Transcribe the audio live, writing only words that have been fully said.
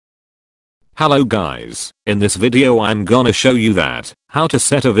Hello guys, in this video I'm gonna show you how to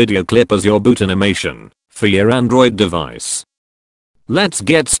set a video clip as your boot animation for your Android device. Let's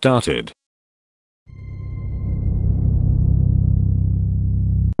get started.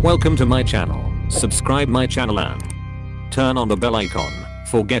 Welcome to my channel. Subscribe my channel and turn on the bell icon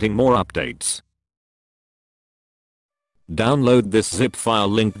for getting more updates. Download this zip file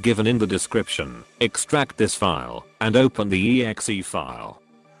link given in the description, extract this file, and open the exe file.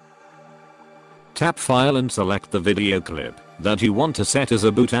 Tap File and select the video clip that you want to set as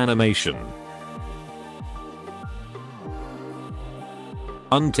a boot animation.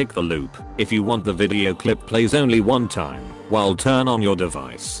 Untick the loop if you want the video clip plays only one time while turn on your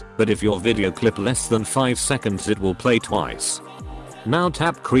device, but if your video clip less than 5 seconds it will play twice. Now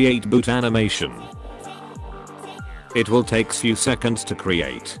tap Create Boot Animation. It will take few seconds to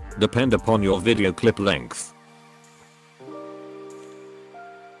create, depend upon your video clip length.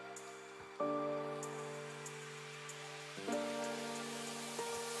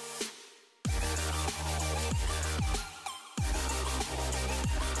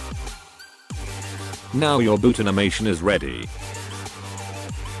 Now your boot animation is ready.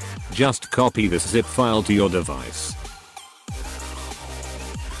 Just copy this zip file to your device.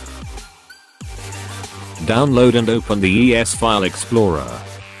 Download and open the ES File Explorer.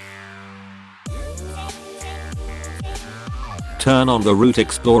 Turn on the Root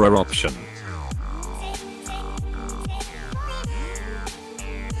Explorer option.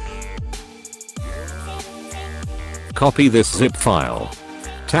 Copy this zip file.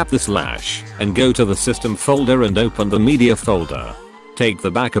 Tap the slash and go to the system folder and open the media folder. Take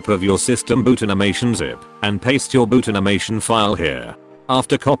the backup of your system boot animation zip and paste your boot animation file here.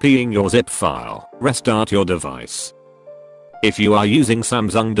 After copying your zip file, restart your device. If you are using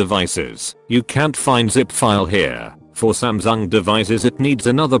Samsung devices, you can't find zip file here. For Samsung devices it needs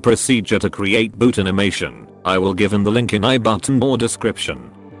another procedure to create boot animation. I will give in the link in I button or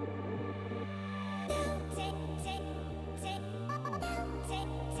description.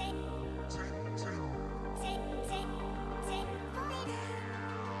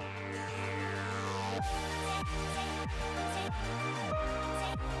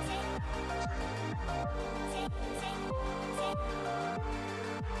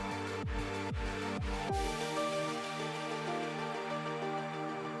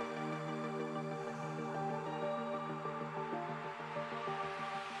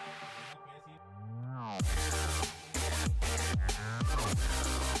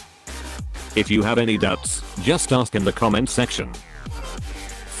 If you have any doubts, just ask in the comment section.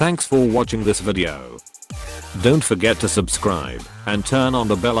 Thanks for watching this video. Don't forget to subscribe and turn on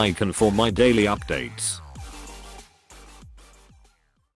the bell icon for my daily updates.